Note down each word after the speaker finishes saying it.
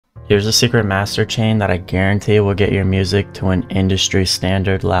Here's a secret master chain that I guarantee will get your music to an industry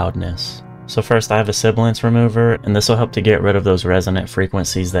standard loudness. So first I have a sibilance remover, and this will help to get rid of those resonant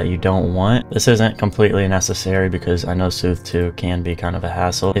frequencies that you don't want. This isn't completely necessary because I know Soothe 2 can be kind of a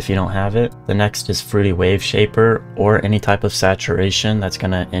hassle if you don't have it. The next is Fruity Wave Shaper, or any type of saturation that's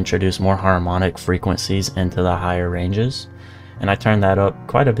going to introduce more harmonic frequencies into the higher ranges. And I turned that up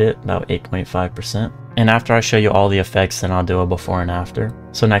quite a bit, about 8.5%. And after I show you all the effects, then I'll do a before and after.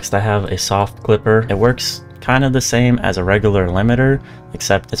 So next I have a soft clipper. It works kind of the same as a regular limiter,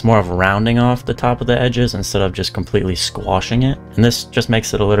 except it's more of rounding off the top of the edges instead of just completely squashing it. And this just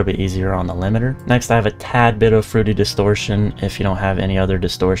makes it a little bit easier on the limiter. Next I have a tad bit of Fruity Distortion. If you don't have any other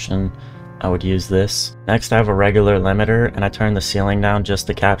distortion, I would use this. Next I have a regular limiter, and I turn the ceiling down just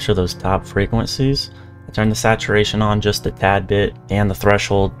to capture those top frequencies. I turn the saturation on just a tad bit and the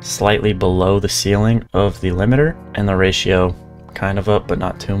threshold slightly below the ceiling of the limiter, and the ratio kind of up but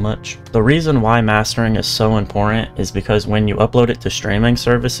not too much. The reason why mastering is so important is because when you upload it to streaming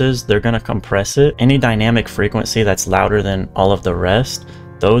services, they're going to compress it. Any dynamic frequency that's louder than all of the rest,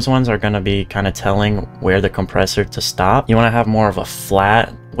 those ones are going to be kind of telling where the compressor to stop. You want to have more of a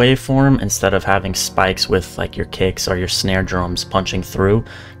flat waveform instead of having spikes with like your kicks or your snare drums punching through,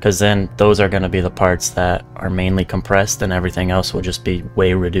 because then those are going to be the parts that are mainly compressed and everything else will just be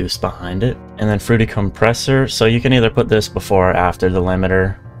way reduced behind it. And then Fruity Compressor, so you can either put this before or after the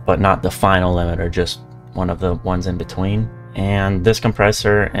limiter, but not the final limiter, just one of the ones in between. And this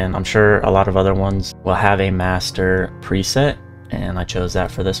compressor, and I'm sure a lot of other ones, will have a master preset, and I chose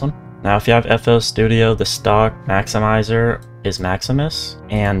that for this one. Now if you have FL Studio, the stock maximizer is Maximus,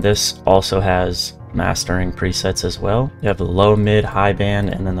 and this also has mastering presets as well. You have the low, mid, high band,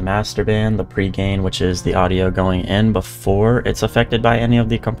 and then the master band, the pre-gain, which is the audio going in before it's affected by any of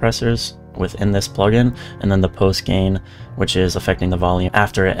the compressors within this plugin, and then the post gain, which is affecting the volume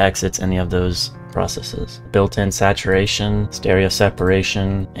after it exits any of those processes. Built-in saturation, stereo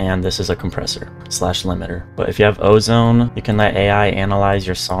separation, and this is a compressor slash limiter. But if you have Ozone, you can let AI analyze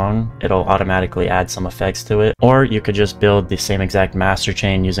your song. It'll automatically add some effects to it, or you could just build the same exact master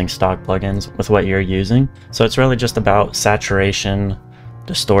chain using stock plugins with what you're using. So it's really just about saturation,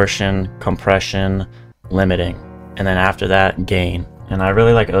 distortion, compression, limiting, and then after that, gain. And I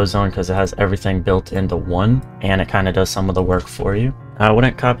really like Ozone because it has everything built into one, and it kind of does some of the work for you. I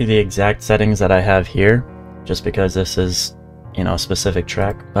wouldn't copy the exact settings that I have here, just because this is, you know, a specific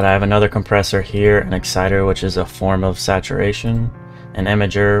track. But I have another compressor here, an exciter, which is a form of saturation, an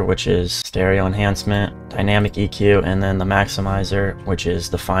imager, which is stereo enhancement, dynamic EQ, and then the maximizer, which is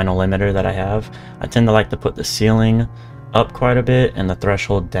the final limiter that I have. I tend to like to put the ceiling up quite a bit and the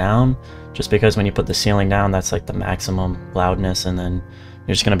threshold down, just because when you put the ceiling down, that's like the maximum loudness, and then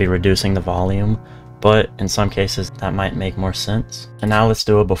you're just going to be reducing the volume. But in some cases that might make more sense. And now let's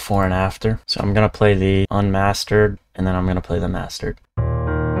do a before and after. So I'm going to play the unmastered, and then I'm going to play the mastered.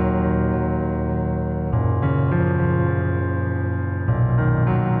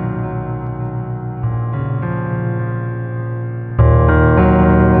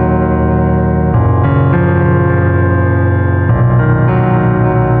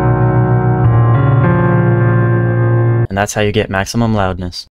 And that's how you get maximum loudness.